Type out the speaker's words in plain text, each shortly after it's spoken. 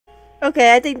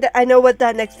Okay, I think that I know what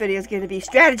that next video is going to be.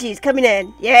 Strategies coming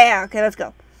in. Yeah. Okay, let's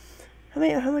go.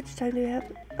 How much time do we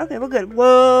have? Okay, we're good.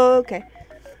 Whoa. Okay,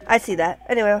 I see that.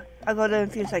 Anyway, I'll go there in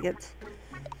a few seconds.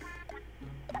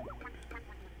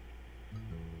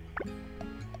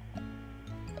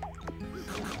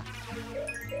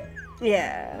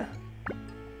 Yeah.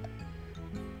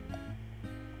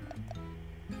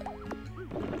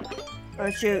 Oh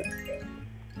shoot.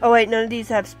 Oh wait, none of these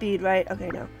have speed, right? Okay,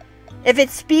 no. If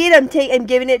it's speed, I'm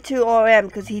giving it to RM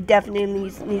because he definitely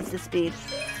needs the speed.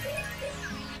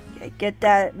 Okay, get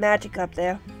that magic up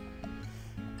there.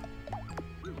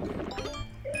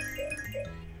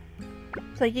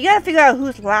 So you gotta figure out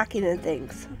who's lacking in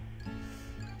things.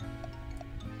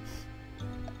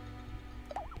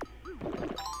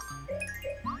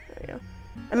 There we go.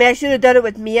 I mean, I should have done it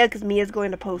with Mia because Mia's going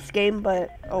to post game,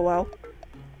 but oh well.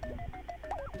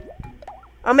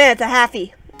 Oh man, it's a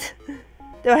halfie.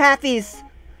 They're halfies.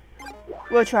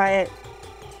 We'll try it.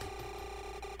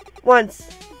 Once.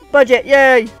 Budget,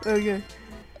 yay! Okay.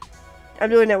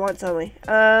 I'm doing it once only.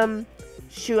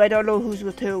 Shoot, I don't know who's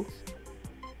with who.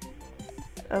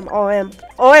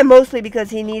 OM mostly because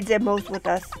he needs it most with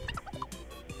us.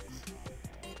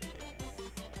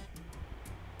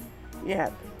 Yeah.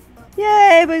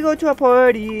 Yay, we go to a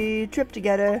party. Trip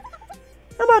together.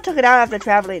 I about took it out after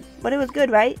traveling, but it was good,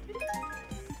 right?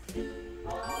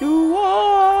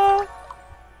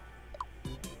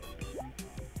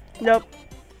 Nope.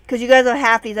 Because you guys are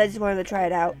halfies, I just wanted to try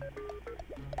it out.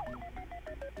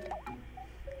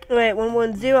 Alright,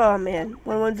 110, oh man.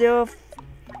 110.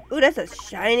 Ooh, that's a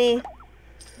shiny.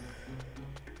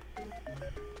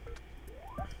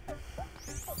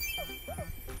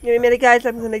 Give me a minute, guys.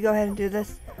 I'm going to go ahead and do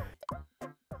this.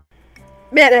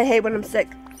 Man, I hate when I'm sick.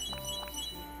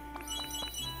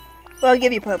 Well, I'll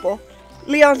give you purple.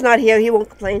 Leon's not here. He won't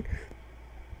complain.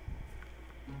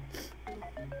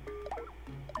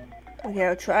 Okay,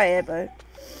 I'll try it, but...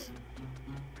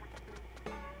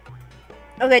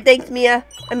 Okay, thanks, Mia.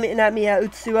 I mean, not Mia,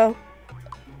 Utsuo.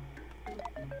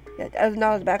 Yeah,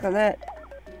 $1,000 back on that.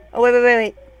 Oh,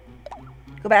 wait.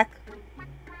 Go back.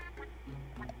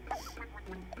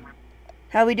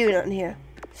 How are we doing on here?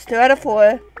 It's 2 out of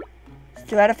 4. It's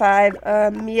 2 out of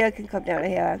 5. Mia can come down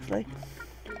here, actually.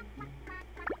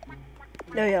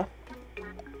 There we go.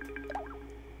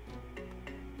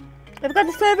 I've got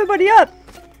to set everybody up!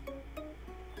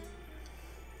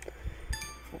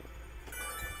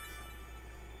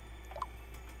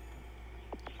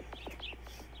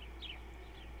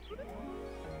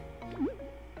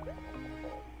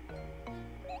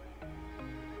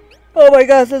 Oh my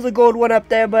gosh, there's a gold one up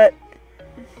there, but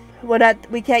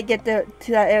we can't get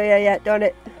to that area yet, darn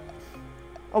it.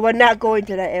 Or we're not going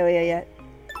to that area yet.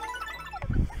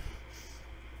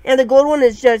 And the gold one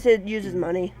is just, it uses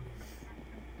money.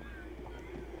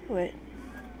 Wait.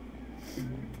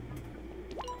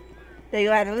 There you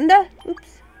go, Adelinda. Oops.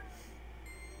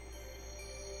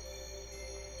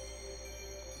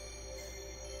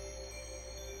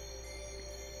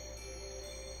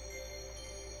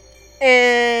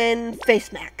 And face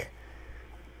smack.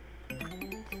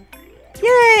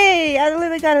 Yay!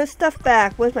 Adelinda got her stuff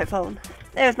back. Where's my phone?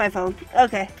 There's my phone.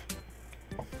 Okay.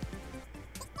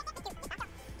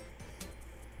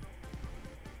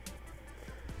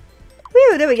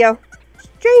 Whew, there we go.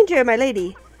 Stranger, my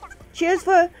lady. Cheers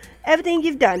for everything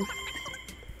you've done.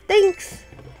 Thanks.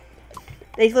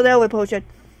 Thanks for the elbow potion.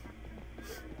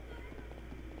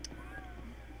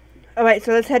 Alright,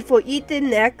 so let's head for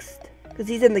Ethan next. Because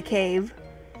he's in the cave.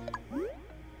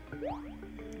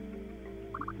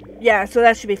 Yeah, so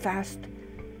that should be fast.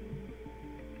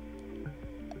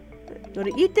 Go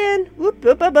to Ethan. Whoop,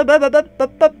 there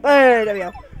we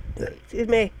go. Excuse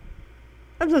me.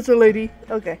 I'm just a lady.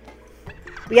 Okay.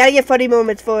 We gotta get funny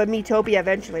moments for Miitopia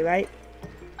eventually, right?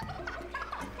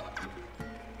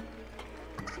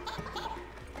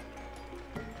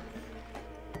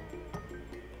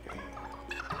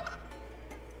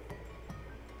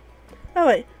 Oh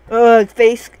wait.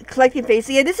 Collecting faces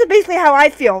again. This is basically how I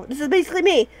feel. This is basically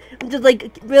me. I'm just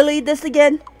like, really? This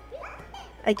again?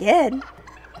 Again?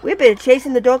 We've been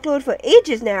chasing the Dark Lord for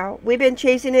ages now. We've been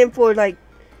chasing him for like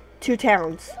 2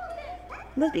 towns.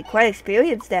 Must be quite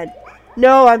experienced then.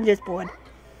 No, I'm just bored.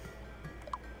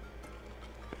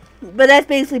 But that's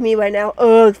basically me right now.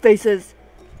 Ugh, faces.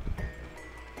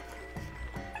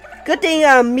 Good thing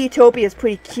Miitopia is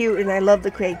pretty cute and I love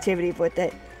the creativity with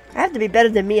it. I have to be better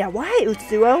than Mia. Why,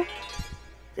 Utsuo?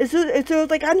 Utsuo's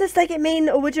like, I'm the second main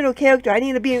original character. I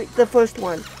need to be the first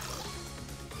one.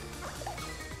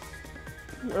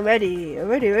 I'm ready. You know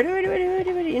what?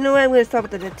 I'm going to start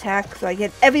with an attack so I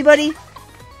get everybody.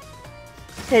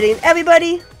 Hitting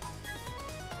everybody.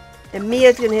 Then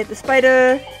Mia's gonna hit the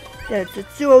spider. Then it's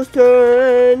Tetsuo's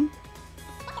turn.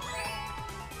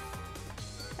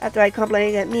 After I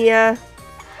complain at Mia.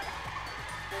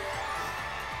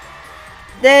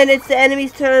 Then it's the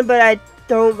enemy's turn, but I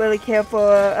don't really care for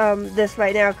this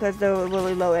right now because they're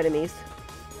really low enemies.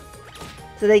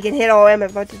 So they can hit OM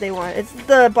as much as they want. It's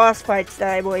the boss fights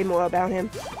that I worry more about him.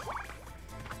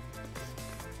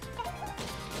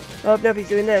 Oh, no, he's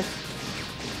doing this.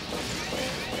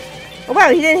 Oh, wow,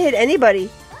 he didn't hit anybody.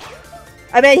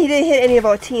 I mean, he didn't hit any of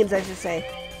our teams, I should say.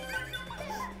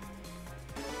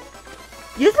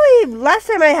 Usually, last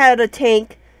time I had a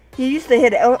tank, he used to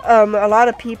hit a lot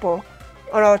of people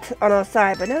on our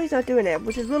side, but now he's not doing it,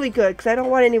 which is really good, because I don't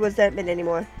want any resentment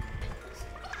anymore.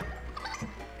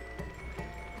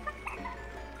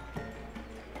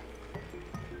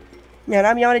 Man,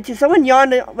 I'm yawning too. Someone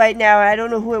yawned right now. I don't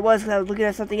know who it was because I was looking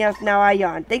at something else. Now I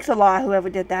yawn. Thanks a lot, whoever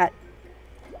did that.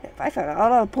 If I found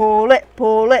out, I'll pull it,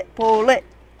 pull it, pull it.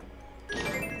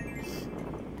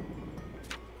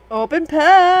 Open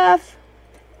path.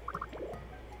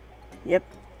 Yep.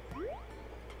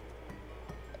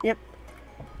 Yep.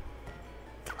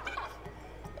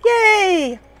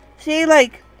 Yay! See,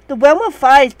 like the realm of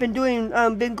five's been going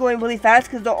really fast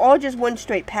because they're all just one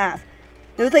straight path.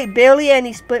 There's like barely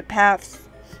any split paths,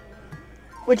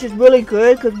 which is really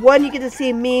good because one, you get to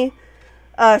see me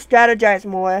strategize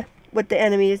more with the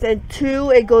enemies, and two,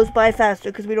 it goes by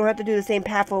faster because we don't have to do the same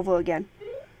path over again.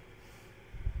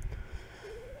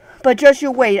 But just you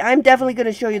wait, I'm definitely going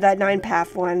to show you that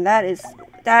 9-path one. That is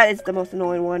the most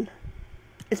annoying one,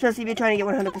 especially if you're trying to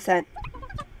get 100%.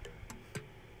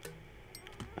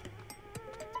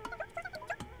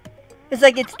 It's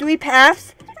like it's 3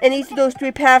 paths. And each of those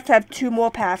 3 paths have 2 more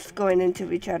paths going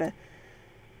into each other.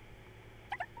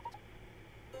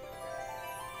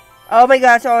 Oh my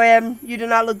gosh, OM, you do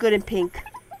not look good in pink.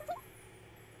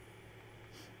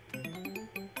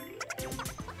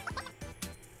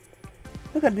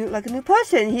 Look like a new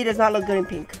person. He does not look good in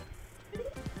pink.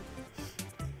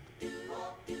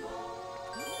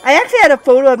 I actually had a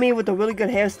photo of me with a really good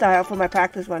hairstyle for my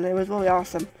practice one. It was really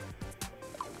awesome.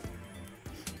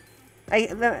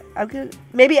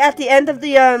 Maybe at the end of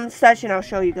the session I'll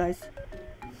show you guys.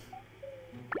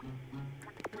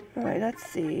 Alright, let's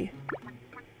see.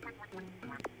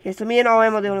 Okay, so me and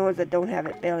OM are the only ones that don't have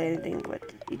it barely anything with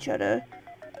each other.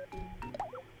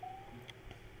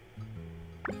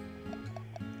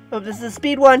 Oh, this is a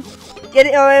speed one. Get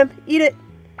it, OM. Eat it.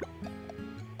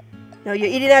 No, you're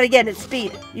eating that again. It's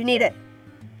speed. You need it.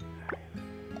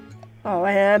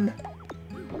 OM.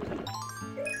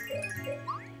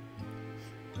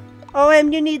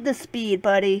 OM, you need the speed,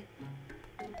 buddy.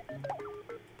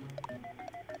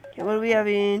 Okay, what are we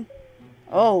having?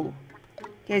 Oh.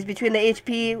 Okay, it's between the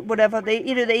HP, whatever.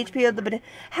 Either the HP or the banana.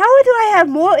 How do I have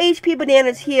more HP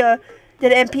bananas here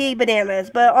than MP bananas?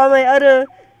 But on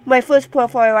my first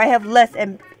profile, I have less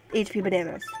HP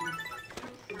bananas.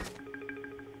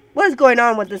 What is going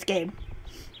on with this game?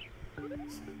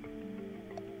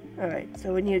 Alright,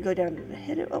 so we need to go down to the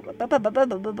hidden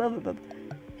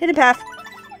path.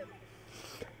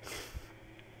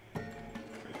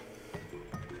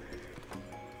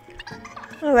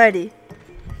 Alrighty.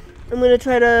 I'm gonna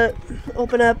try to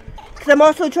open up, because I'm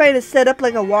also trying to set up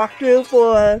like a walkthrough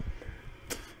for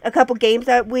a couple games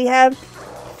that we have.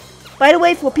 By the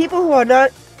way, for people who are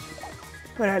not,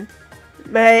 hold on,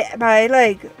 my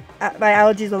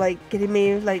allergies are like getting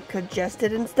me like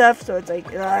congested and stuff, so it's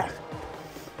like, ugh.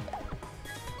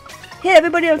 Hit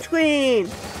everybody on screen!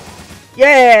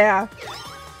 Yeah!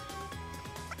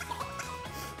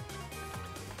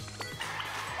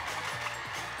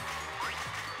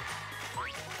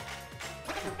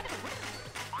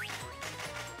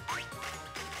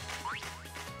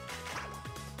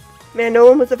 Man, no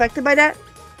one was affected by that?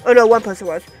 Oh no, one person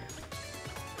was.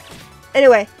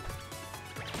 Anyway.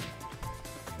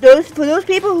 For those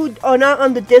people who are not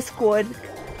on the Discord,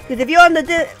 because if you're on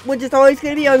the which is always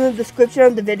going to be on the description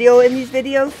of the video in these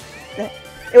videos, it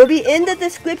will be in the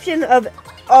description of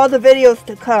all the videos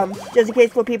to come, just in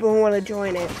case for people who want to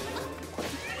join it.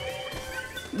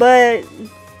 But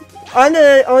on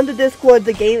the Discord,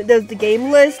 there's the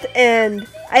game list, and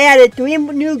I added 3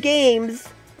 new games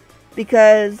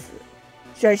because.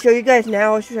 Should I show you guys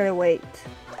now or should I wait?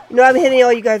 You know, I'm hitting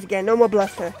all you guys again. No more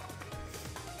bluster.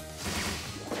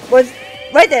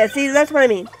 Right there. See, that's what I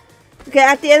mean. Okay,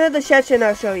 at the end of the session,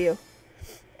 I'll show you.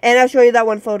 And I'll show you that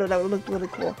one photo that looked really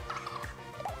cool.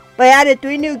 But I added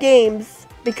 3 new games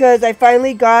because I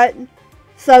finally got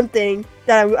something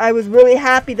that I was really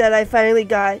happy that I finally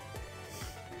got.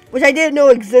 Which I didn't know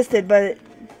existed, but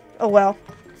oh well.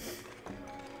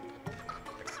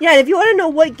 Yeah, and if you want to know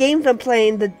what games I'm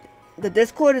playing, the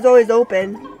Discord is always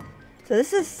open. So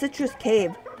this is Citrus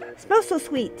Cave. It smells so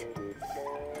sweet.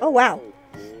 Oh, wow.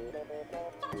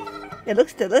 It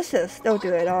looks delicious. Don't do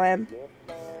it, OM.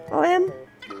 OM?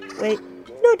 Wait.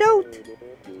 No, don't.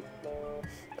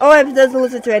 OM doesn't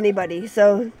listen to anybody,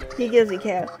 so he doesn't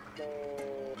care.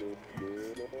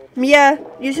 Mia,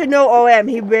 you should know OM.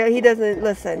 He doesn't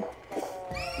listen.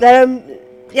 Let him...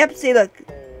 Yep, see, look.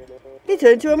 He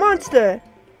turned into a monster.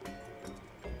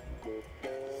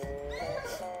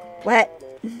 What?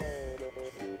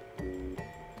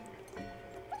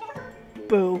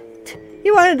 Boo.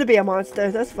 He wanted to be a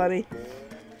monster. That's funny.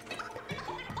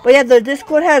 But yeah, the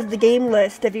Discord has the game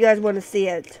list if you guys want to see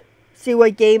it. See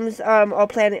what games are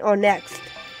planning on next.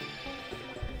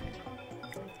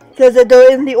 Because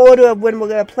they're in the order of when we're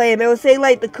going to play them. It will say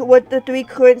like what the 3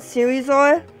 current series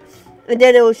are. And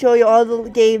then it will show you all the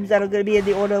games that are going to be in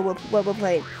the order of what we're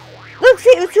playing. Look,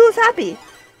 see, she was happy.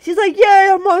 She's like, yay,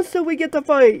 a monster, we get to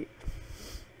fight.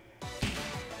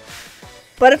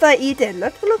 Butterfly Eaten.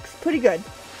 That looks pretty good.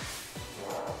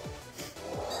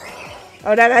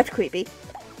 Oh, that's creepy.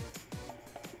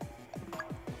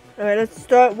 Alright, let's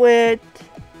start with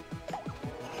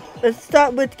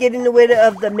getting rid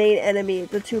of the main enemy.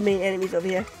 The 2 main enemies over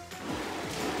here.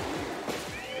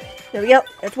 There we go.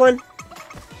 That's one.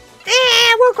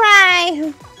 We'll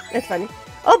cry. That's funny.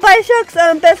 Oh,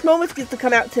 Bioshock's best moments gets to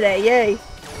come out today. Yay.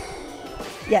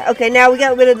 Yeah, okay, now we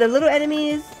got rid of the little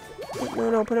enemies.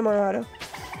 No, put them on auto.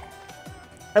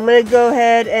 I'm gonna go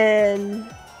ahead and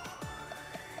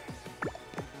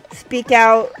speak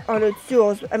out on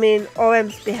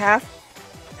OM's behalf.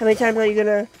 How many times are you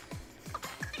gonna...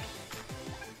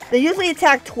 They usually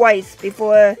attack twice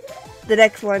before the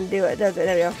next one does it.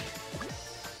 There we go.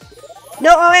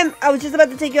 No, OM! I was just about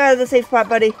to take you out of the safe spot,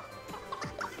 buddy.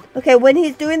 Okay, when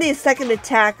he's doing the second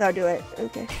attack, I'll do it.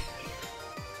 Okay.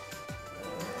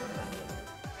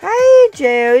 Hi,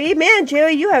 Jerry. Man,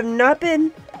 Jerry, you have not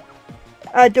been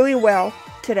doing well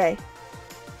today.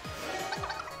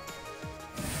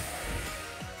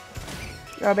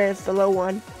 Oh man, it's the low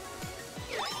one.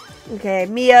 Okay,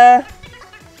 Mia.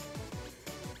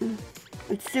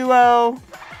 Utsuo.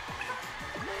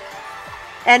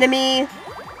 Enemy.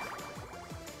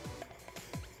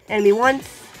 Enemy once.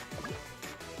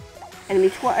 Enemy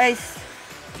twice.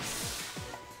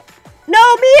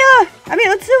 No, Mia!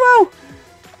 Utsuo!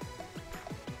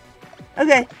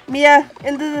 Okay, Mia,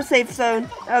 into the safe zone.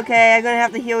 Okay, I'm gonna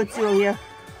have to heal Utsuo here.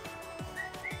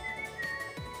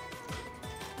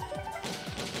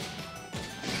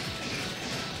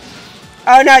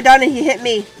 Oh no, Donna, he hit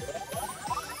me.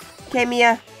 Okay,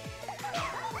 Mia.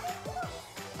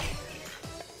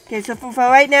 Okay, so for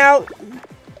right now,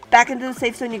 back into the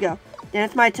safe zone you go. Then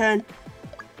it's my turn.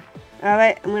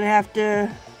 Alright, I'm gonna have to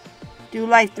do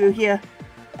life through here.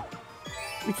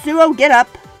 Utsuo, get up.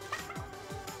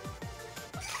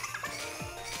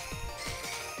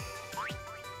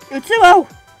 Utsuo!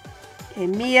 Okay,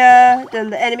 Mia, then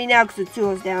the enemy now because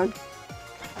Utsuo's down.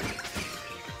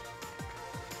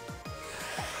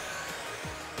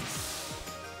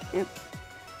 Yep.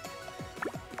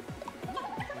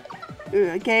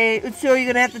 Okay, Utsuo,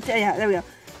 you're gonna have to yeah, there we go.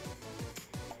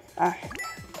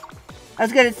 I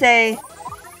was gonna say,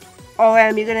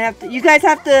 OM, you're gonna have to, you guys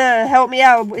have to help me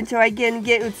out until I can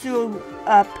get Utsuo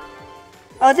up.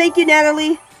 Oh, thank you,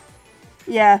 Natalie.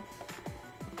 Yeah.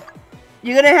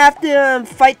 You're gonna have to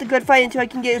fight the good fight until I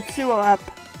can get Utsuo up.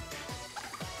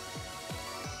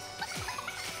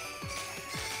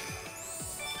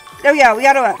 There we go, we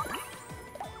got her up.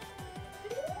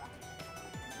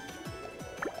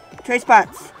 Trade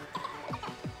spots.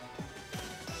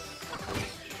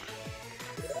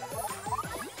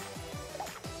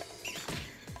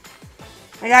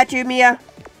 I got you, Mia.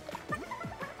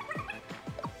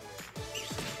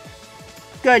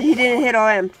 Good, he didn't hit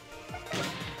OM.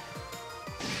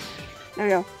 There we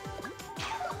go.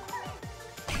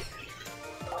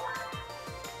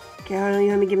 Okay, hold on,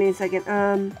 let me give me a second.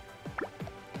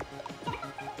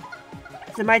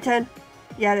 Is it my turn?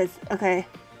 Yeah, it is. Okay.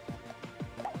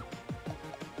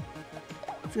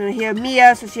 I'm gonna heal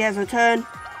Mia so she has her turn.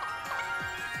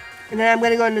 And then I'm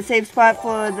gonna go in the safe spot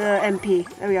for the MP.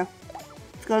 There we go.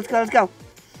 Let's go, let's go, let's go.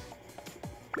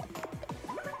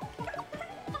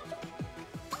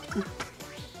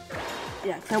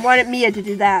 Yeah, because I wanted Mia to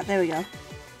do that. There we go.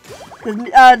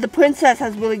 Because the princess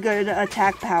has really good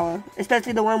attack power.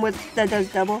 Especially the one that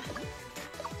does double.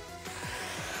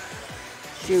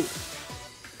 Shoot.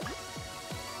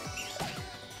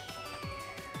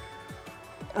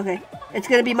 Okay. It's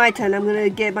going to be my turn. I'm going to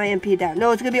get my MP down.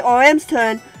 No, it's going to be OM's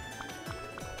turn.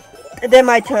 And then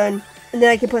my turn. And then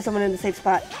I can put someone in the safe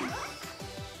spot.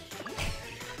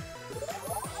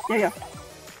 There you go.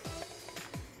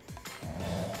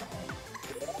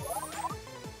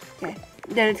 Okay.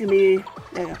 Then it's gonna be...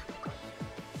 There you go.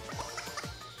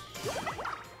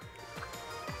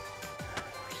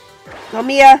 Go,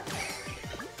 Mia!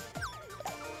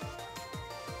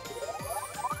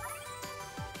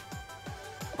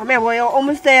 Oh man, we're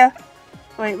almost there.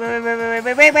 Wait. I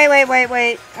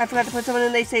forgot to put someone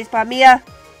in the safe spot. Mia!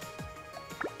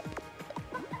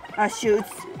 Oh shoot.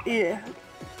 Yeah.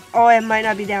 OM might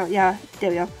not be down. Yeah, there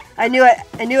we go. I knew it.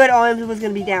 OM was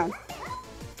gonna be down.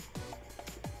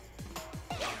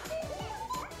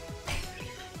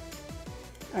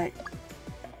 Alright.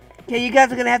 Okay, you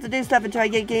guys are gonna have to do stuff and try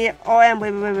to get OM.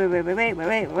 Wait.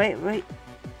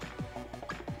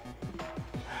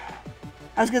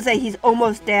 I was gonna say he's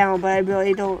almost down, but I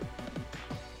really don't.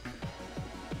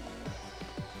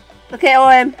 Okay,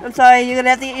 OM, I'm sorry, you're gonna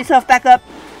have to get yourself back up.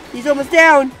 He's almost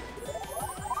down.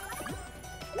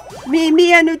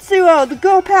 Me and Utsuo, the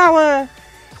girl power.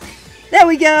 There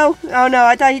we go. Oh no,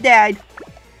 I thought he died.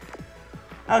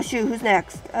 Oh shoot, who's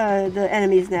next? The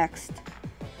enemy's next.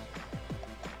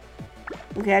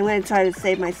 Okay, I'm gonna try to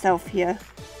save myself here.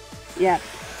 Yeah.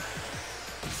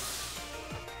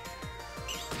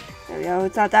 There we go,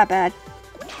 it's not that bad.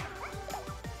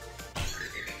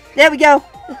 There we go!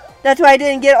 That's why I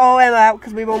didn't get OM out,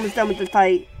 because we were almost done with the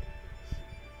fight.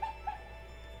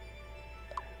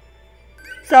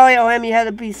 Sorry, OM, you had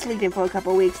to be sleeping for a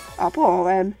couple of weeks. Oh,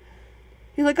 poor OM.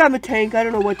 He's like, I'm a tank, I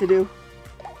don't know what to do.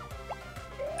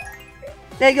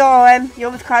 There you go, OM. You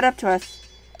almost caught up to us.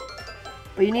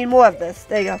 But you need more of this.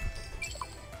 There you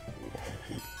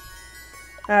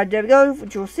go. There we go,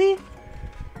 which you'll see.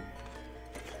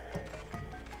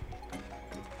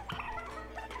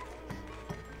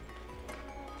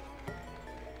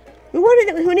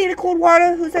 Who needed cold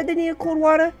water? Who said they needed cold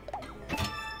water?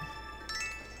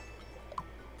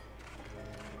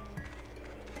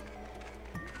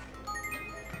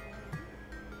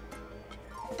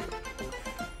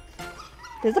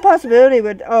 There's a possibility,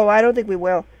 but oh, I don't think we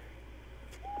will.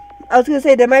 I was gonna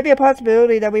say there might be a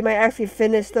possibility that we might actually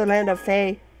finish the Land of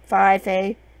Fae,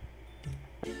 Fae.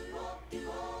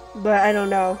 But I don't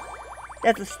know.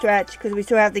 That's a stretch because we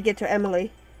still have to get to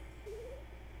Emily.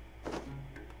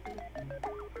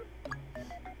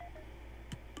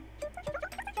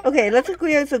 Okay, let's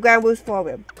agree on some ground rules for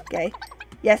room. Okay.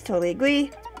 Yes, totally agree.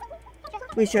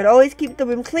 We should always keep the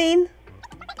room clean.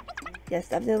 Yes,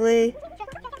 definitely.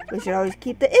 We should always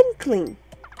keep the inn clean.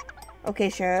 Okay,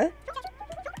 sure.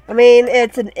 I mean,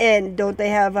 it's an inn. Don't they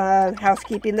have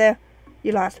housekeeping there?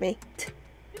 You lost me.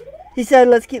 He said,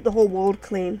 let's keep the whole world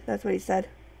clean. That's what he said.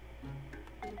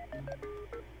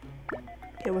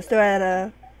 Okay, we're still at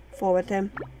a 4 with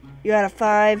him. You're at a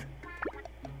 5.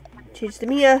 Change to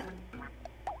Mia.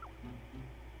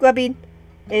 Grubbing.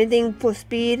 Anything for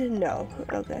speed? No.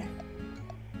 Okay.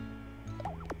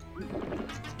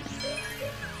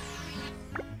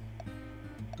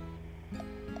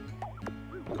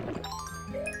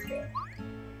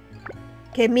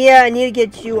 Okay, Mia, I need to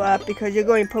get you up because you're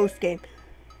going post game.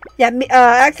 Yeah,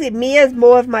 actually, Mia's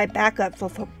more of my backup for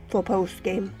post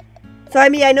game. Sorry,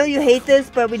 Mia, I know you hate this,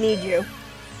 but we need you.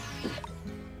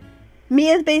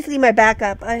 Mia's basically my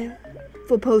backup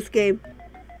for post game.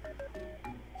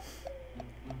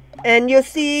 And you'll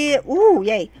see, ooh,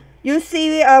 yay. You'll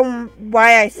see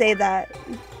why I say that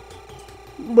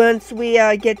once we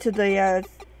get to the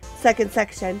second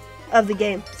section of the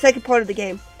game, second part of the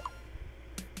game.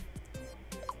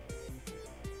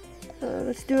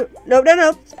 Let's do it. Nope.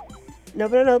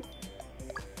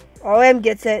 OM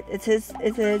gets it. It's his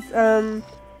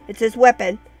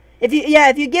weapon. If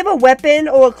you give a weapon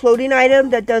or a clothing item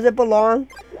that doesn't belong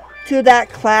to that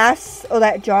class or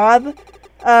that job,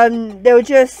 they'll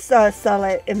just sell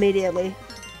it immediately.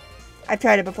 I've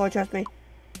tried it before, trust me.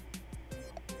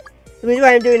 The reason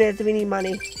why I'm doing it is we need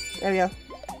money. There we go.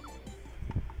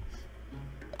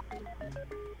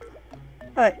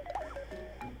 Alright.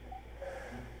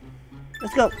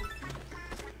 Let's go.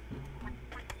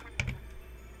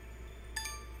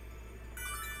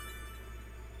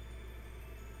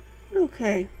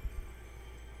 Okay.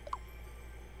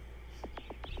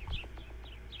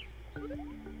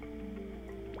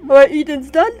 Alright,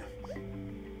 Ethan's done.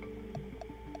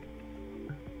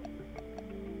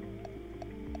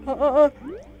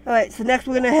 Alright, so next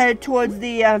we're gonna head towards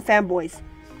the fanboys.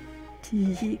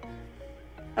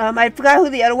 I forgot who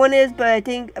the other one is, but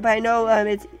I know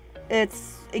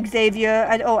it's Xavier.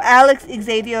 Alex,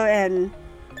 Xavier, and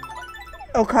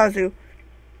Okazu.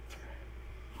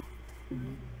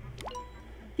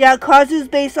 Yeah, Kazu's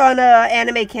based on an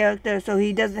anime character, so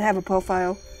he doesn't have a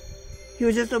profile. He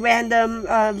was just a random,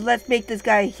 let's make this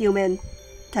guy human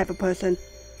type of person.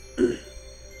 There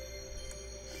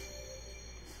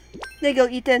you go,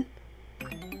 Ethan.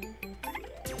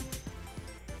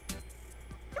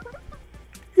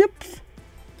 Oops.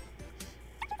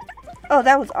 Oh,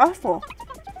 that was awful.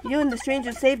 You and the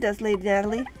stranger saved us, Lady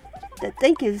Natalie.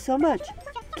 Thank you so much.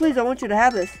 Please, I want you to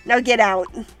have this. Now get out.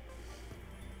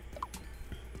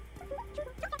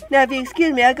 Now, if you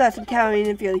excuse me, I got some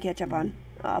caffeine for you to catch up on.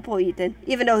 Oh, poor Ethan.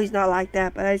 Even though he's not like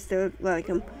that, but I still like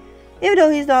him. Even though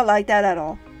he's not like that at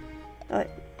all. Alright.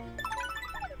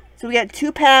 So we got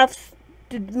 2 paths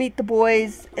to meet the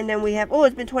boys, and then we have... Oh,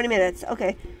 it's been 20 minutes.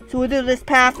 Okay. So we'll do this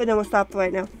path, and then we'll stop for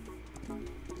right now.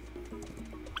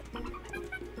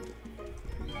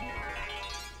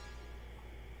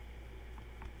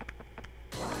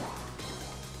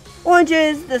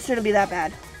 Oranges. This shouldn't be that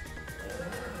bad.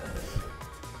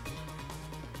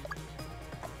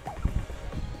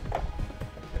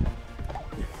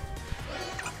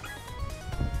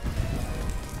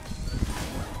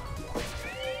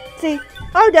 See,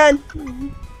 all done.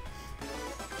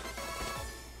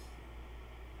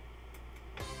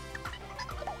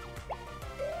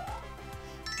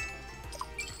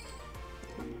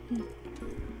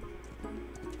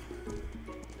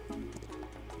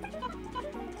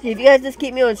 See, if you guys just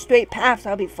keep me on straight paths,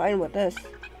 I'll be fine with this.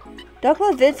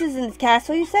 Dr. Vince is in his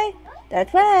castle, you say?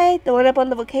 That's right, the one up on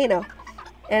the volcano.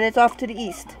 And it's off to the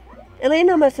east.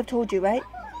 Elena must have told you, right?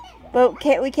 But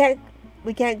we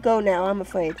can't go now, I'm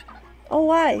afraid. Oh,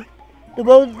 why? The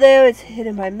road there is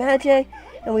hidden by magic,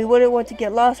 and we wouldn't want to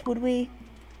get lost, would we?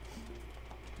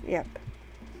 Yep.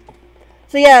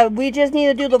 So yeah, we just need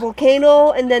to do the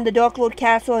volcano, and then the Dark Lord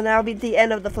Castle, and that'll be the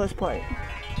end of the first part.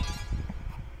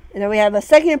 And then we have a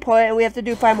second part, and we have to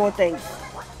do 5 more things.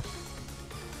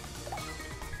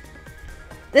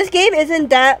 This game isn't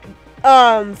that,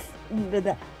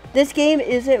 this game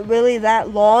isn't really that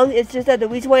long. It's just that the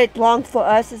reason why it's long for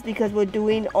us is because we're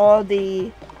doing all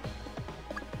the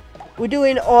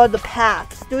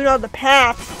paths. Doing all the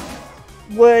paths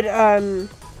would,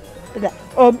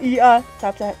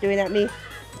 stop that, doing that me.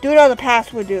 Doing all the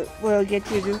paths will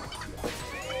get you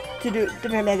to do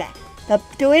that.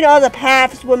 Doing all the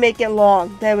paths will make it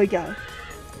long. There we go.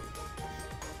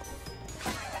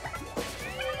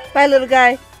 Bye, little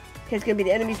guy. Okay, it's gonna be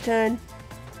the enemy's turn.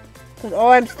 Cause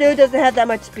OM still doesn't have that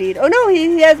much speed. Oh no,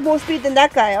 he has more speed than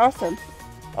that guy. Awesome.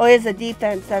 Oh, he has a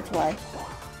defense. That's why.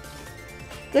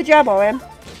 Good job, OM.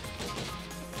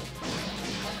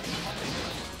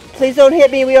 Please don't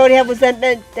hit me. We already have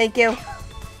resentment. Thank you.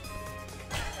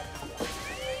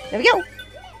 There we go.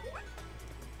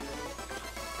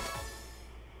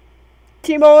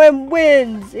 Team OM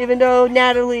wins, even though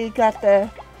Natalie got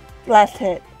the last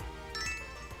hit.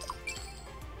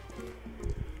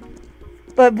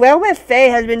 But Railway Faye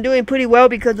has been doing pretty well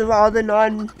because of all the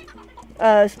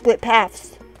non-split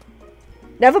paths.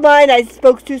 Never mind, I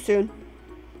spoke too soon.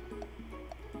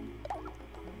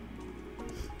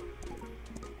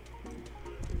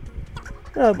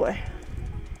 Oh boy.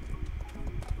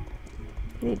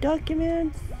 Any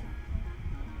documents?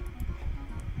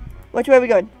 Which way are we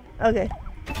going? Okay.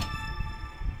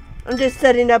 I'm just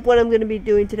setting up what I'm going to be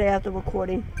doing today after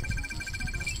recording.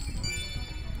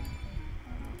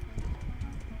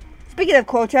 Speaking of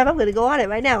Coral Trap, I'm going to go on it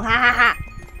right now. Ha ha ha.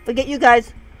 Forget you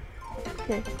guys.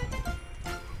 Okay.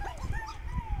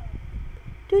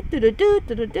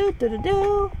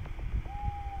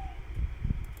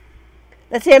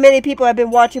 Let's see how many people have been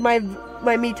watching my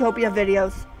Miitopia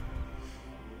videos.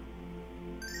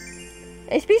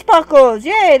 HP sparkles!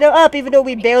 Yay! They're up even though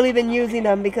we've barely been using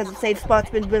them because the save spot's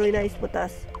been really nice with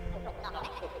us.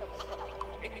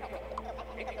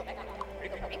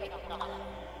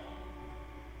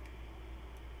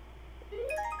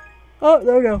 Oh,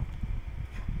 there we go.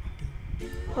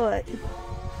 Alright.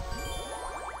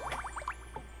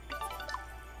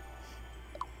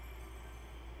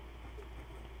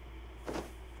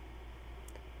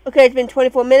 Okay, it's been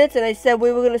 24 minutes and I said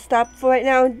we were going to stop for right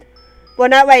now. Well,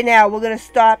 not right now. We're going to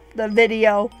stop the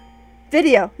video.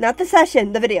 Not the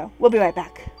session, the video. We'll be right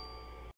back.